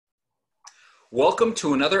Welcome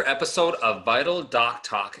to another episode of Vital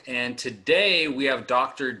DocTalk. And today we have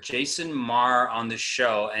Dr. Jason Marr on the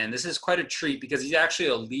show. And this is quite a treat because he's actually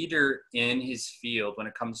a leader in his field when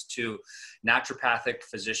it comes to naturopathic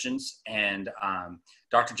physicians. And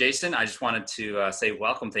Dr. Jason, I just wanted to say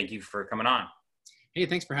welcome. Thank you for coming on. Hey,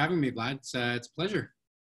 thanks for having me, Vlad. It's a pleasure.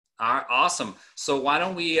 Awesome. So why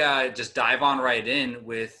don't we just dive on right in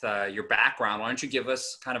with your background? Why don't you give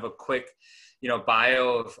us kind of a quick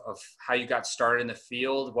bio of how you got started in the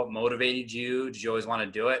field, what motivated you, did you always want to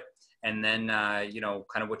do it? And then, kind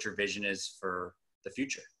of what your vision is for the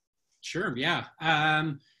future. Sure. Yeah.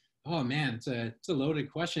 Oh man, it's a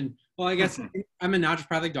loaded question. Well, I guess I'm a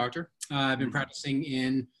naturopathic doctor. I've been practicing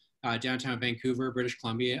in downtown Vancouver, British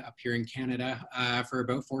Columbia, up here in Canada for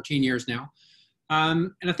about 14 years now.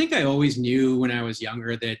 And I think I always knew when I was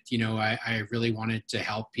younger that, I really wanted to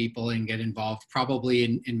help people and get involved probably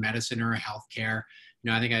in medicine or healthcare.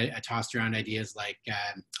 I think I tossed around ideas like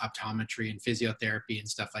optometry and physiotherapy and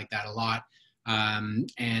stuff like that a lot.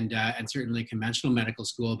 And certainly conventional medical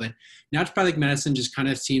school, but naturopathic medicine just kind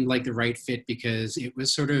of seemed like the right fit because it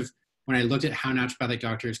was sort of, when I looked at how naturopathic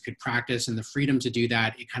doctors could practice and the freedom to do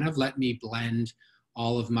that, it kind of let me blend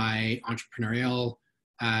all of my entrepreneurial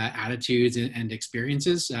attitudes and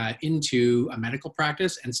experiences into a medical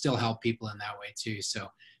practice and still help people in that way too. So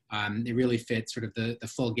it really fits sort of the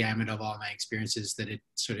full gamut of all my experiences that it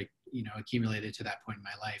sort of, accumulated to that point in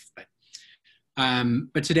my life.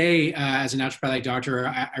 But today, as a naturopathic doctor,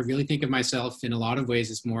 I really think of myself in a lot of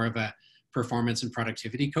ways as more of a performance and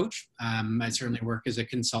productivity coach. I certainly work as a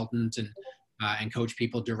consultant and coach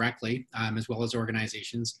people directly, as well as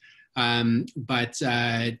organizations. But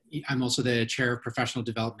I'm also the chair of professional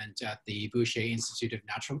development at the Boucher Institute of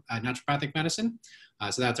Naturopathic Medicine.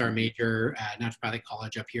 So that's our major naturopathic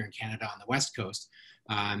college up here in Canada on the West Coast.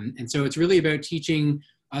 And so it's really about teaching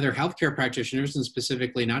other healthcare practitioners and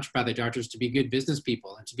specifically naturopathic doctors to be good business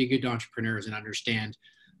people and to be good entrepreneurs and understand,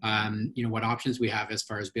 what options we have as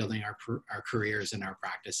far as building our careers and our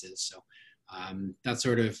practices. So that's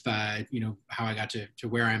sort of, how I got to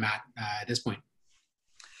where I'm at this point.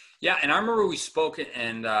 Yeah. And I remember we spoke,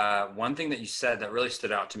 and one thing that you said that really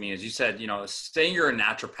stood out to me is you said, saying you're a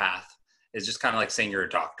naturopath is just kind of like saying you're a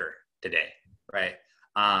doctor today. Right.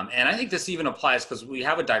 And I think this even applies because we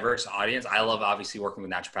have a diverse audience. I love obviously working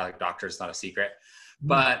with naturopathic doctors. It's not a secret,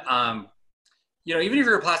 but, even if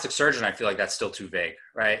you're a plastic surgeon, I feel like that's still too vague.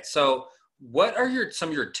 Right. So what are some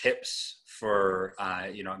of your tips for,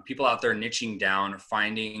 people out there niching down or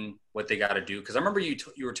finding what they got to do? Because I remember you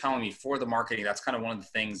were telling me for the marketing, that's kind of one of the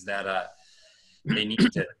things that they need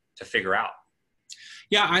to figure out.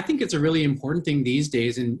 Yeah, I think it's a really important thing these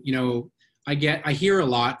days. And, I hear a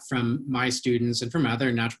lot from my students and from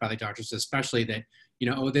other naturopathic doctors, especially that,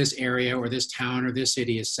 this area or this town or this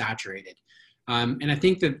city is saturated. And I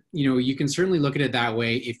think that, you can certainly look at it that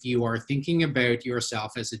way if you are thinking about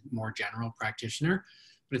yourself as a more general practitioner.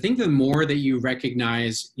 But I think the more that you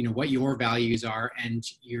recognize, what your values are, and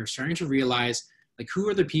you're starting to realize, like, who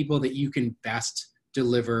are the people that you can best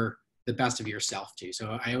deliver the best of yourself to.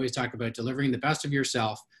 So I always talk about delivering the best of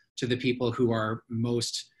yourself to the people who are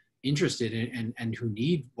most interested in and who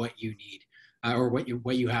need what you need or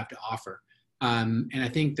what you have to offer. And I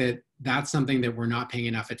think that that's something that we're not paying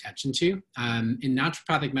enough attention to. In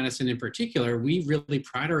naturopathic medicine in particular, we really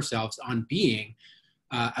pride ourselves on being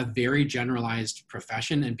a very generalized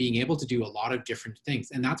profession and being able to do a lot of different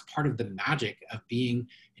things. And that's part of the magic of being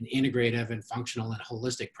an integrative and functional and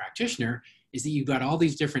holistic practitioner, is that you've got all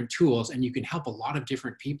these different tools and you can help a lot of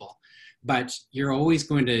different people, but you're always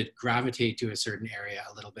going to gravitate to a certain area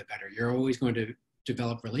a little bit better. You're always going to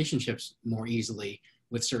develop relationships more easily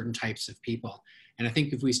with certain types of people. And I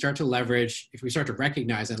think if we start to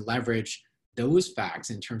recognize and leverage those facts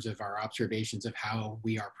in terms of our observations of how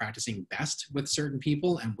we are practicing best with certain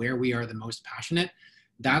people and where we are the most passionate,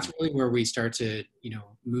 that's really where we start to,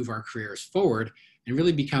 move our careers forward and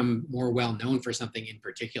really become more well known for something in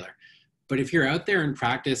particular. But if you're out there in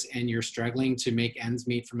practice and you're struggling to make ends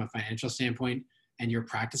meet from a financial standpoint and you're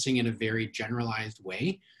practicing in a very generalized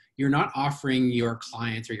way, you're not offering your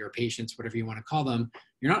clients or your patients, whatever you want to call them,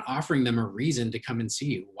 you're not offering them a reason to come and see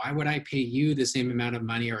you. Why would I pay you the same amount of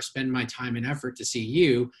money or spend my time and effort to see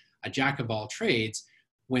you, a jack of all trades,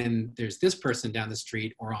 when there's this person down the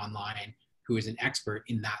street or online who is an expert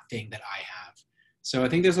in that thing that I have? So I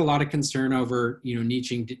think there's a lot of concern over,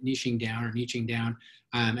 niching down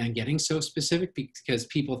and getting so specific because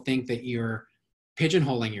people think that you're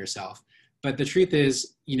pigeonholing yourself. But the truth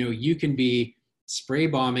is, you can be spray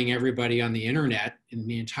bombing everybody on the internet in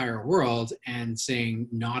the entire world and saying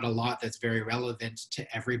not a lot that's very relevant to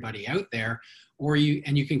everybody out there, or you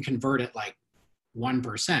can convert it like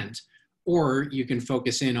 1%, or you can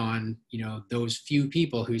focus in on, those few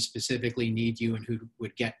people who specifically need you and who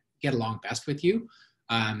would get along best with you,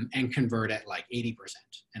 and convert at like 80%.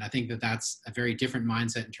 And I think that that's a very different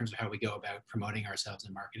mindset in terms of how we go about promoting ourselves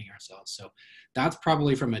and marketing ourselves. So that's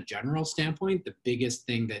probably, from a general standpoint, the biggest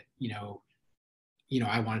thing that,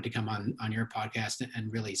 I wanted to come on your podcast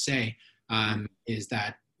and really say, is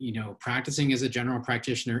that, practicing as a general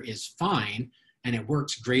practitioner is fine, and it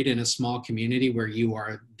works great in a small community where you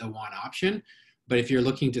are the one option. But if you're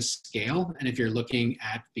looking to scale, and if you're looking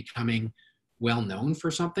at becoming well known for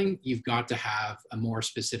something, you've got to have a more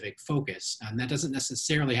specific focus. And that doesn't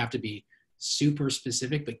necessarily have to be super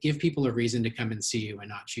specific, but give people a reason to come and see you and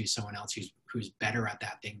not choose someone else who's better at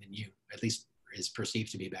that thing than you, at least is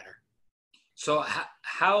perceived to be better. So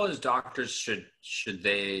how as doctors should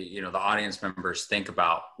they, the audience members think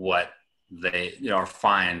about what they, or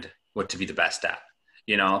find what to be the best at?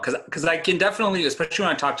 Because I can definitely, especially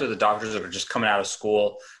when I talk to the doctors that are just coming out of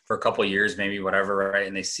school for a couple of years, maybe whatever, right?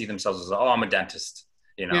 And they see themselves as, oh, I'm a dentist,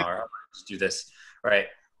 or I'll just do this, right?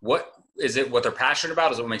 What is it? What they're passionate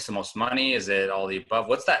about? Is it what makes the most money? Is it all the above?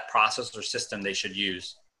 What's that process or system they should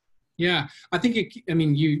use? Yeah, I think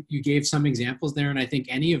you gave some examples there, and I think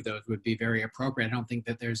any of those would be very appropriate. I don't think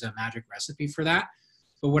that there's a magic recipe for that.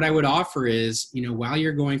 But what I would offer is, while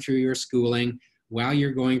you're going through your schooling, while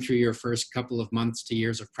you're going through your first couple of months to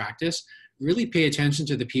years of practice, really pay attention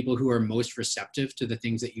to the people who are most receptive to the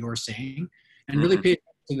things that you're saying, and really pay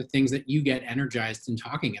attention to the things that you get energized in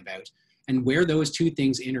talking about. And where those two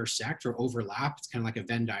things intersect or overlap, it's kind of like a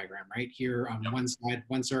Venn diagram, right? Here on one side,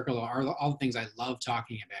 one circle are all the things I love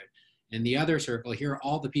talking about. And the other circle, here are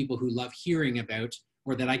all the people who love hearing about,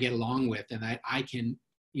 or that I get along with, and that I can,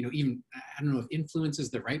 even, I don't know if influence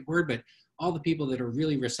is the right word, but all the people that are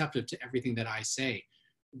really receptive to everything that I say.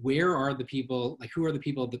 Where are the people, who are the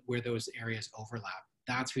people where those areas overlap?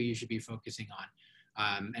 That's who you should be focusing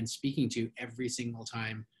on, and speaking to every single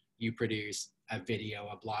time you produce a video,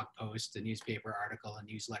 a blog post, a newspaper article, a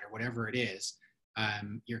newsletter, whatever it is.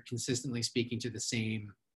 You're consistently speaking to the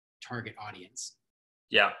same target audience.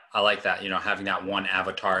 Yeah, I like that. Having that one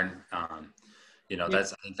avatar, and I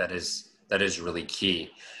think that is really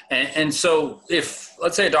key. And so, if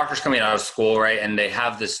let's say a doctor's coming out of school, right, and they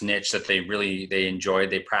have this niche that they enjoyed,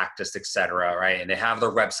 they practiced, etc., right, and they have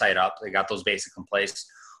their website up, they got those basics in place.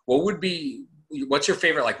 What's your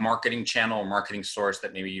favorite marketing channel or marketing source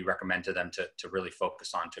that maybe you recommend to them to really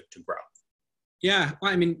focus on to grow? Yeah,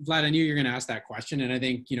 well, Vlad, I knew you were going to ask that question. And I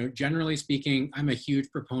think, generally speaking, I'm a huge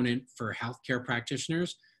proponent for healthcare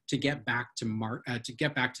practitioners to get back to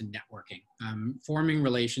networking, forming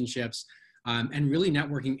relationships, and really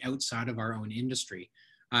networking outside of our own industry.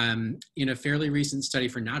 In a fairly recent study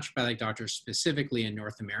for naturopathic doctors, specifically in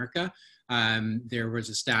North America, there was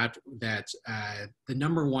a stat that the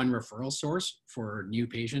number one referral source for new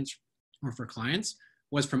patients or for clients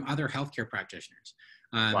was from other healthcare practitioners.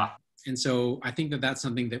 Wow. And so I think that that's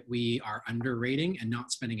something that we are underrating and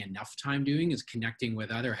not spending enough time doing, is connecting with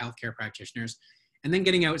other healthcare practitioners, and then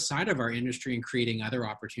getting outside of our industry and creating other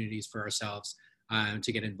opportunities for ourselves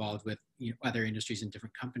to get involved with other industries and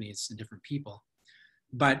different companies and different people.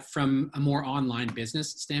 But from a more online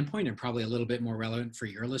business standpoint, and probably a little bit more relevant for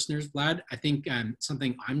your listeners, Vlad, I think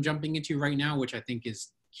something I'm jumping into right now, which I think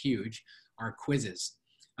is huge, are Quizziz.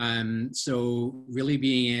 So really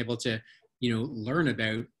being able to learn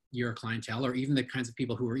about your clientele, or even the kinds of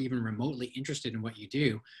people who are even remotely interested in what you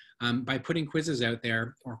do, by putting quizzes out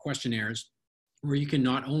there, or questionnaires, where you can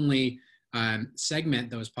not only segment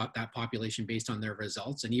that population based on their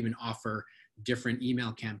results, and even offer different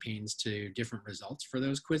email campaigns to different results for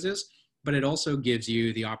those quizzes, but it also gives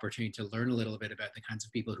you the opportunity to learn a little bit about the kinds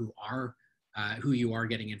of people who you are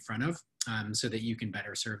getting in front of, so that you can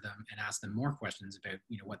better serve them and ask them more questions about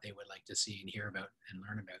what they would like to see and hear about and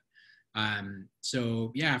learn about.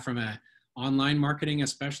 So yeah, from a online marketing,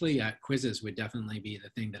 especially, Quizziz would definitely be the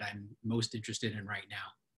thing that I'm most interested in right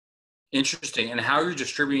now. Interesting. And how are you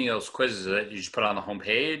distributing those quizzes? Is it you just put it on the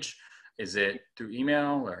homepage? Is it through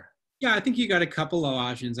email or? Yeah, I think you got a couple of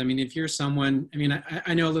options. If you're someone,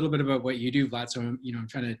 I know a little bit about what you do, Vlad, so I'm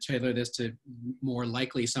trying to tailor this to more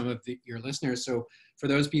likely some of your listeners. So for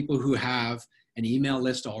those people who have an email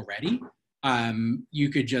list already, you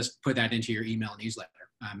could just put that into your email newsletter,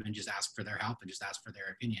 and just ask for their help and just ask for their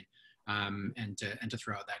opinion, and to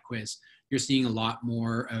throw out that quiz. You're seeing a lot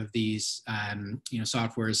more of these,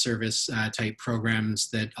 software as service type programs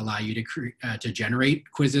that allow you to generate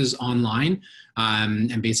quizzes online,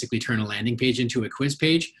 and basically turn a landing page into a quiz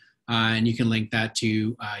page. And you can link that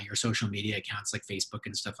to your social media accounts like Facebook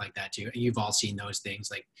and stuff like that too. You've all seen those things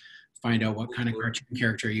like find out what kind of cartoon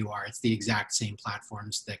character you are. It's the exact same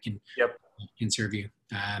platforms that can serve you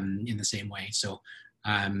in the same way. So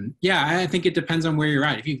yeah, I think it depends on where you're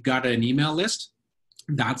at. If you've got an email list,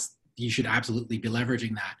 you should absolutely be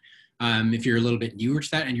leveraging that. If you're a little bit newer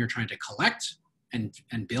to that and you're trying to collect and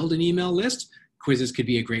build an email list, Quizziz could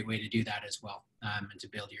be a great way to do that as well, and to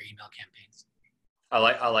build your email campaigns.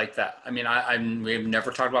 I like that. I mean, we've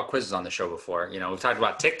never talked about Quizziz on the show before. You know, we've talked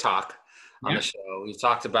about TikTok on the show. We've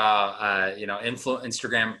talked about, you know,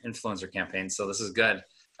 Instagram influencer campaigns. So this is good.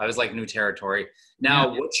 I was like new territory. Now,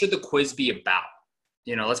 what should the quiz be about?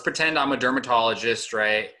 You know, let's pretend I'm a dermatologist,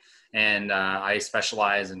 right? And I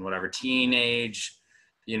specialize in whatever teenage,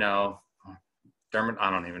 you know, I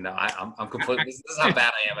don't even know. I'm completely, this is how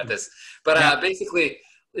bad I am at this. But basically,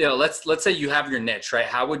 you know, let's say you have your niche, right?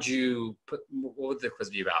 How would you what would the quiz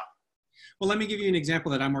be about? Well, let me give you an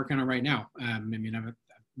example that I'm working on right now. I mean, I'm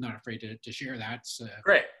not afraid to share that. It's,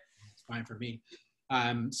 great. It's fine for me.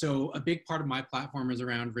 So a big part of my platform is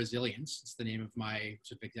around resilience. It's the name of my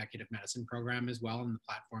sort of executive medicine program as well, and the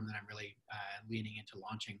platform that I'm really leaning into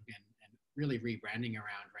launching and really rebranding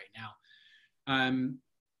around right now.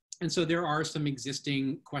 And so there are some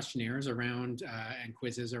existing questionnaires around and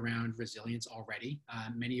quizzes around resilience already,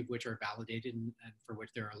 many of which are validated and for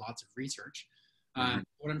which there are lots of research.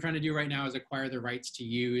 What I'm trying to do right now is acquire the rights to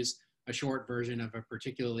use a short version of a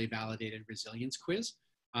particularly validated resilience quiz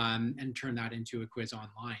and turn that into a quiz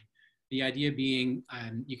online. The idea being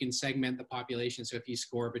you can segment the population. So if you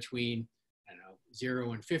score between, I don't know,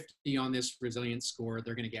 0 and 50 on this resilience score,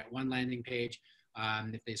 they're going to get one landing page.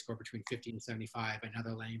 If they score between 50 and 75,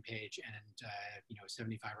 another landing page, and you know,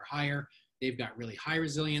 75 or higher, they've got really high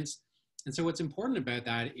resilience. And so what's important about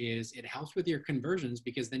that is it helps with your conversions,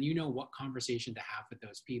 because then you know what conversation to have with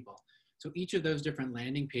those people. So each of those different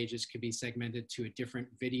landing pages could be segmented to a different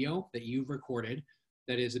video that you've recorded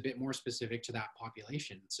that is a bit more specific to that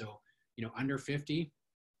population. So, you know, under 50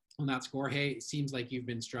 on that score, hey, it seems like you've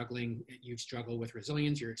struggled with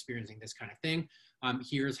resilience, you're experiencing this kind of thing.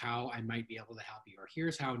 Here's how I might be able to help you, or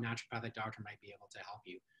here's how a naturopathic doctor might be able to help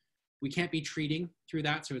you. We can't be treating through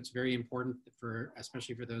that, so it's very important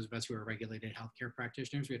especially for those of us who are regulated healthcare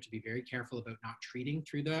practitioners, we have to be very careful about not treating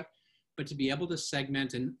through that, but to be able to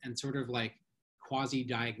segment and sort of like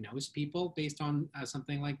quasi-diagnose people based on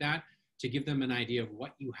something like that, to give them an idea of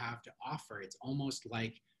what you have to offer. It's almost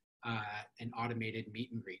like an automated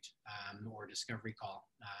meet and greet or discovery call,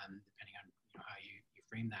 depending on, you know, how you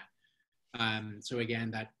frame that. So again,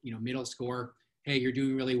 that, you know, middle score, hey, you're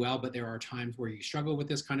doing really well, but there are times where you struggle with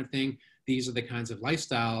this kind of thing. These are the kinds of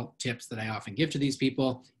lifestyle tips that I often give to these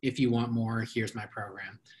people. If you want more, here's my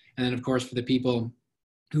program. And then of course, for the people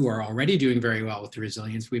who are already doing very well with the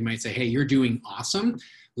resilience, we might say, hey, you're doing awesome.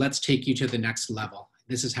 Let's take you to the next level.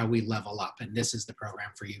 This is how we level up, and this is the program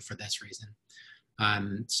for you for this reason.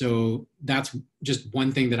 So that's just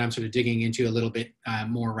one thing that I'm sort of digging into a little bit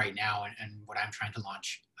more right now, and what I'm trying to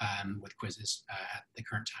launch with Quizziz at the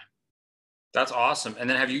current time. That's awesome. And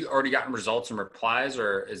then have you already gotten results and replies,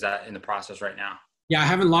 or is that in the process right now? Yeah, I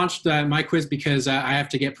haven't launched my quiz because I have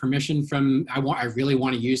to get permission from, I really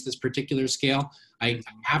want to use this particular scale. I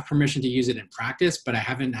have permission to use it in practice, but I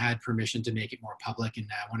haven't had permission to make it more public, and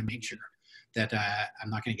I want to make sure that I'm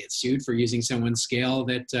not going to get sued for using someone's scale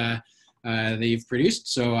that they've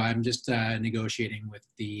produced. So I'm just negotiating with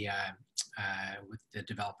the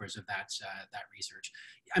developers of that research.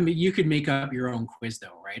 I mean, you could make up your own quiz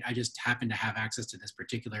though, right? I just happen to have access to this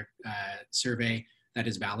particular survey that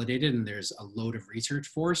is validated, and there's a load of research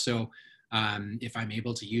for. So if I'm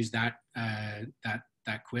able to use that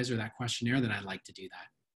quiz or that questionnaire, then I'd like to do that.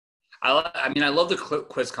 I mean, I love the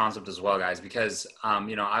quiz concept as well, guys, because,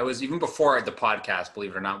 you know, I was, even before the podcast,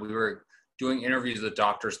 believe it or not, we were doing interviews with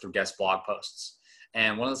doctors through guest blog posts.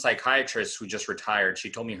 And one of the psychiatrists who just retired, she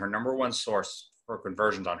told me her number one source for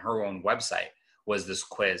conversions on her own website was this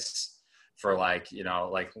quiz for like,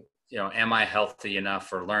 am I healthy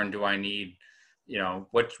enough, or do I need, you know,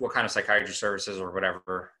 what kind of psychiatry services or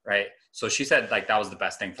whatever, right? So she said like that was the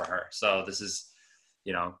best thing for her. So this is,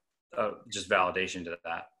 you know, just validation to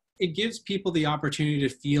that. It gives people the opportunity to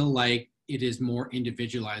feel like it is more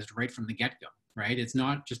individualized right from the get-go, right? It's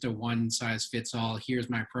not just a one-size-fits-all,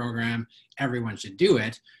 here's my program, everyone should do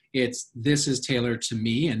it. It's, this is tailored to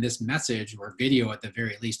me, and this message or video at the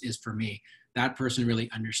very least is for me. That person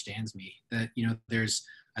really understands me. That, you know, there's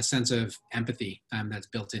a sense of empathy that's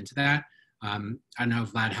built into that. I don't know,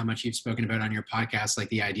 Vlad, how much you've spoken about on your podcast, like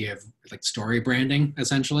the idea of like story branding,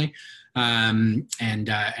 essentially, and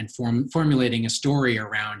formulating a story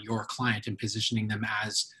around your client and positioning them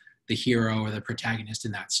as the hero or the protagonist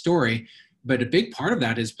in that story. But a big part of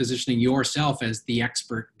that is positioning yourself as the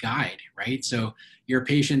expert guide, right? So your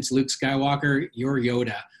patient's Luke Skywalker, you're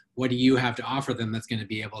Yoda. What do you have to offer them that's going to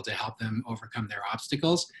be able to help them overcome their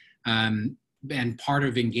obstacles? And part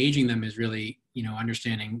of engaging them is really,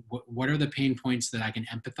 understanding what are the pain points that I can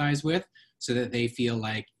empathize with, so that they feel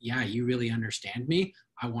like, yeah, you really understand me.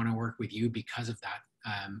 I want to work with you because of that,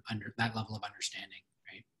 under that level of understanding,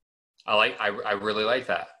 right? I really like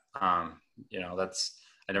that.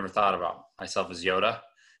 I never thought about myself as Yoda,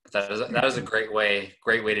 but that is a great way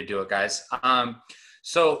to do it, guys.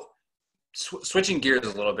 So switching gears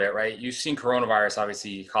a little bit, right? You've seen coronavirus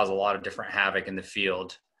obviously cause a lot of different havoc in the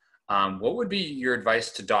field. What would be your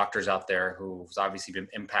advice to doctors out there who's obviously been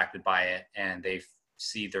impacted by it, and they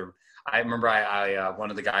see I remember one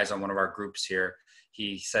of the guys on one of our groups here,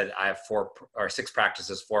 he said, I have 4 or 6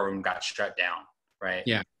 practices, 4 of them got shut down, right?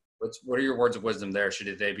 Yeah. What are your words of wisdom there? How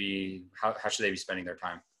should they be spending their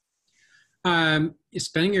time?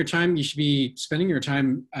 Spending your time, you should be spending your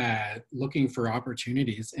time looking for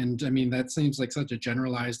opportunities. And I mean, that seems like such a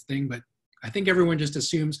generalized thing, but I think everyone just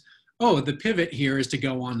assumes, oh, the pivot here is to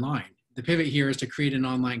go online. The pivot here is to create an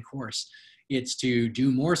online course. It's to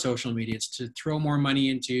do more social media. It's to throw more money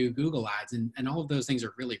into Google ads, and all of those things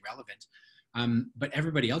are really relevant. But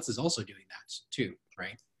everybody else is also doing that too,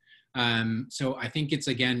 right? So I think it's,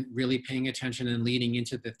 again, really paying attention and leaning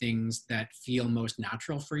into the things that feel most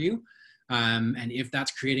natural for you. And if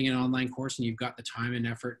that's creating an online course and you've got the time and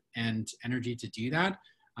effort and energy to do that,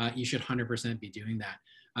 you should 100% be doing that.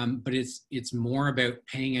 But it's more about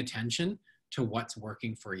paying attention to what's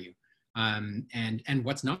working for you, and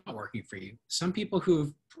what's not working for you. Some people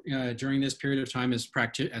who've during this period of time as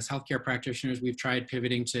healthcare practitioners, we've tried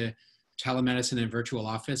pivoting to telemedicine and virtual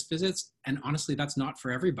office visits, and honestly, that's not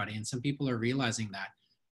for everybody. And some people are realizing that,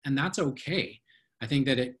 and that's okay. I think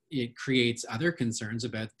that it creates other concerns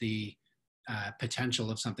about the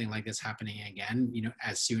potential of something like this happening again,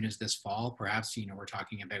 as soon as this fall. Perhaps, we're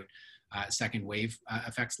talking about second wave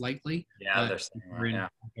effects likely. Yeah, they're saying that, in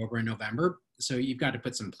October and November. So you've got to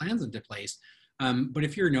put some plans into place. But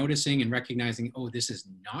if you're noticing and recognizing, oh, this is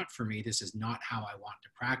not for me, this is not how I want to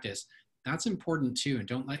practice, that's important too. And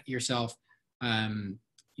don't let yourself,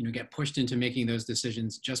 get pushed into making those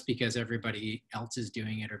decisions just because everybody else is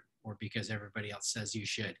doing it, or because everybody else says you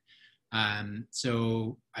should.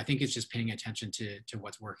 So I think it's just paying attention to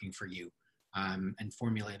what's working for you, and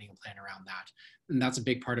formulating a plan around that. And that's a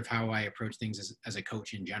big part of how I approach things as a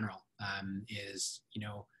coach in general, is,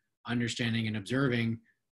 understanding and observing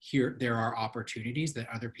here. There are opportunities that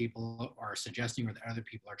other people are suggesting, or that other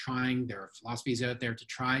people are trying. There are philosophies out there to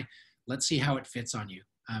try. Let's see how it fits on you.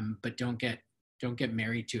 But don't get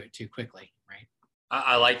married to it too quickly, right?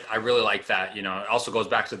 I really like that. It also goes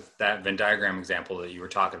back to that Venn diagram example that you were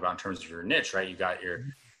talking about in terms of your niche, right? You got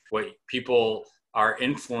what people are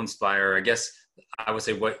influenced by, or I guess I would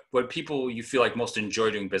say what people you feel like most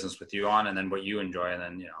enjoy doing business with you on, and then what you enjoy, and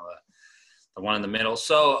then, the one in the middle.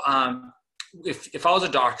 So if I was a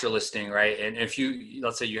doctor listening, right, and if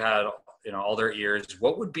let's say you had, all their ears,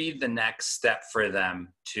 what would be the next step for them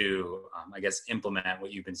to, I guess, implement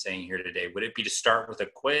what you've been saying here today? Would it be to start with a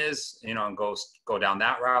quiz, and go down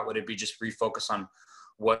that route? Would it be just refocus on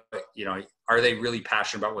what, are they really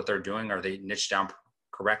passionate about what they're doing? Are they niched down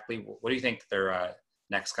correctly? What do you think their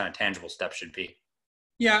next kind of tangible step should be?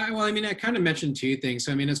 Yeah, well, I mean, I kind of mentioned 2 things.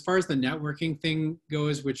 So, I mean, as far as the networking thing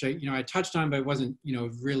goes, which I touched on, but I wasn't,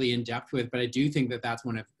 really in depth with, but I do think that that's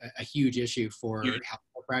one of a huge issue for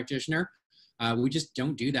healthcare practitioner. We just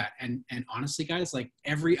don't do that. And honestly, guys, like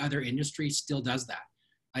every other industry still does that.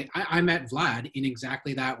 I met Vlad in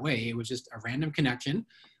exactly that way. It was just a random connection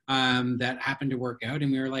that happened to work out.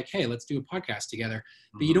 And we were like, hey, let's do a podcast together.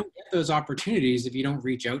 But you don't get those opportunities if you don't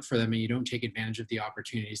reach out for them, and you don't take advantage of the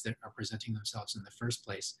opportunities that are presenting themselves in the first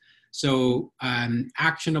place. So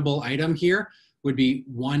actionable item here would be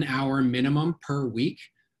 1 hour minimum per week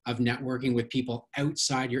of networking with people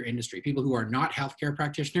outside your industry, people who are not healthcare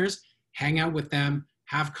practitioners. Hang out with them,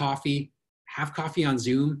 have coffee on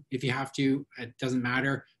Zoom if you have to. It doesn't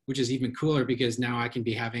matter, which is even cooler because now I can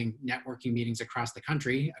be having networking meetings across the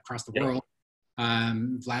country, across the world.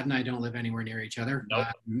 Vlad and I don't live anywhere near each other,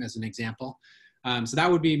 as an example. So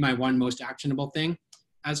that would be my one most actionable thing.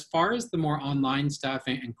 As far as the more online stuff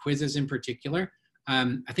and quizzes in particular,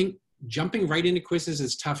 I think jumping right into quizzes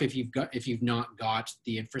is tough if you've not got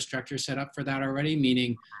the infrastructure set up for that already,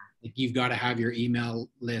 meaning like you've got to have your email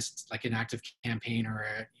list, like an active campaign, or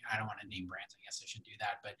I don't want to name brands. I guess I should do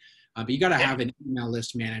that, but you got to have an email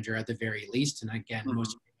list manager at the very least. And again,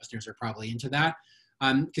 most of your listeners are probably into that.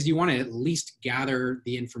 because you want to at least gather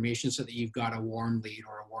the information so that you've got a warm lead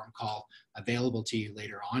or a warm call available to you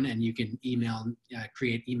later on, and you can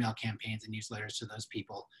create email campaigns and newsletters to those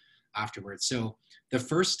people afterwards. So the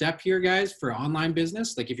first step here, guys, for online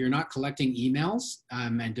business, like if you're not collecting emails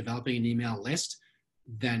and developing an email list,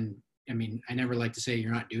 then, I mean, I never like to say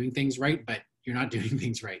you're not doing things right, but you're not doing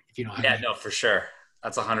things right if you don't have. Yeah, no, for sure.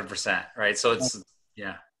 That's 100%. Right. So it's, you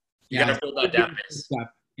got to build that database.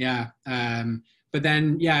 Yeah. But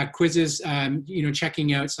then, Quizziz,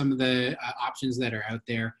 checking out some of the options that are out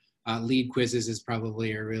there. Lead Quizziz is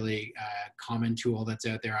probably a really common tool that's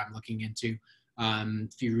out there I'm looking into.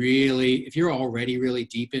 If you're already really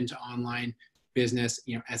deep into online business,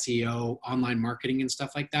 SEO, online marketing and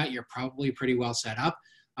stuff like that, you're probably pretty well set up.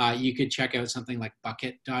 You could check out something like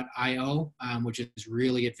bucket.io, which is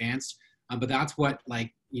really advanced. But that's what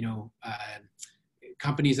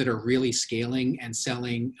companies that are really scaling and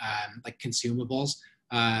selling like consumables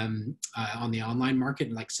on the online market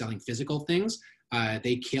and like selling physical things,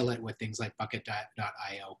 they kill it with things like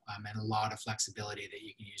bucket.io and a lot of flexibility that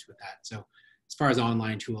you can use with that. So as far as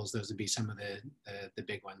online tools, those would be some of the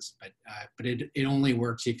big ones. But it only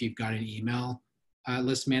works if you've got an email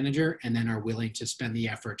list manager and then are willing to spend the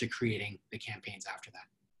effort to creating the campaigns after that.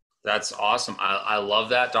 That's awesome. I love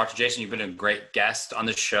that. Dr. Jason, you've been a great guest on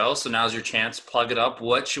the show. So now's your chance. Plug it up.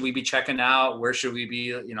 What should we be checking out? Where should we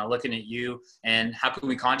be, looking at you? And how can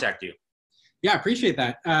we contact you? Yeah, I appreciate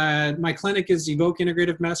that. My clinic is Evoke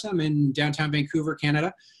Integrative Medicine. I'm in downtown Vancouver,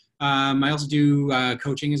 Canada. I also do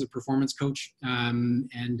coaching as a performance coach,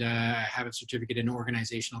 and I have a certificate in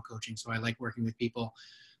organizational coaching. So I like working with people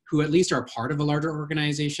who at least are part of a larger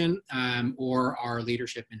organization or are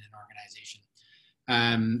leadership in an organization.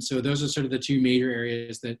 So those are sort of the two major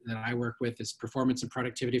areas that I work with, is performance and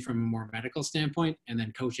productivity from a more medical standpoint, and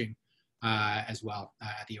then coaching as well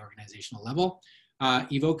at the organizational level.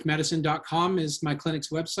 EvokeMedicine.com is my clinic's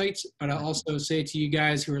website, but I'll also say to you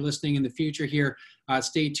guys who are listening in the future here,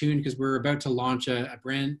 stay tuned, because we're about to launch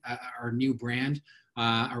our new brand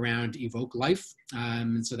around Evoke Life.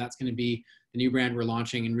 And so that's going to be the new brand we're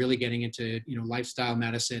launching, and really getting into, lifestyle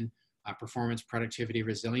medicine, performance, productivity,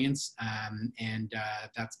 resilience. And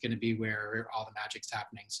that's going to be where all the magic's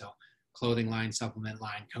happening. So clothing line, supplement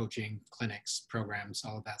line, coaching, clinics, programs,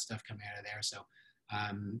 all of that stuff coming out of there. So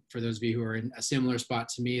for those of you who are in a similar spot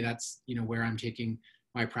to me, that's, where I'm taking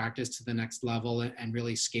my practice to the next level and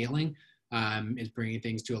really scaling, is bringing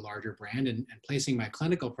things to a larger brand and placing my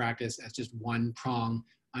clinical practice as just one prong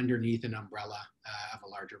underneath an umbrella of a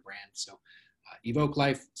larger brand. So Evoke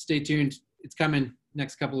Life, stay tuned. It's coming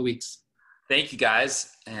next couple of weeks. Thank you,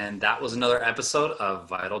 guys. And that was another episode of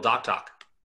Vital DocTalk.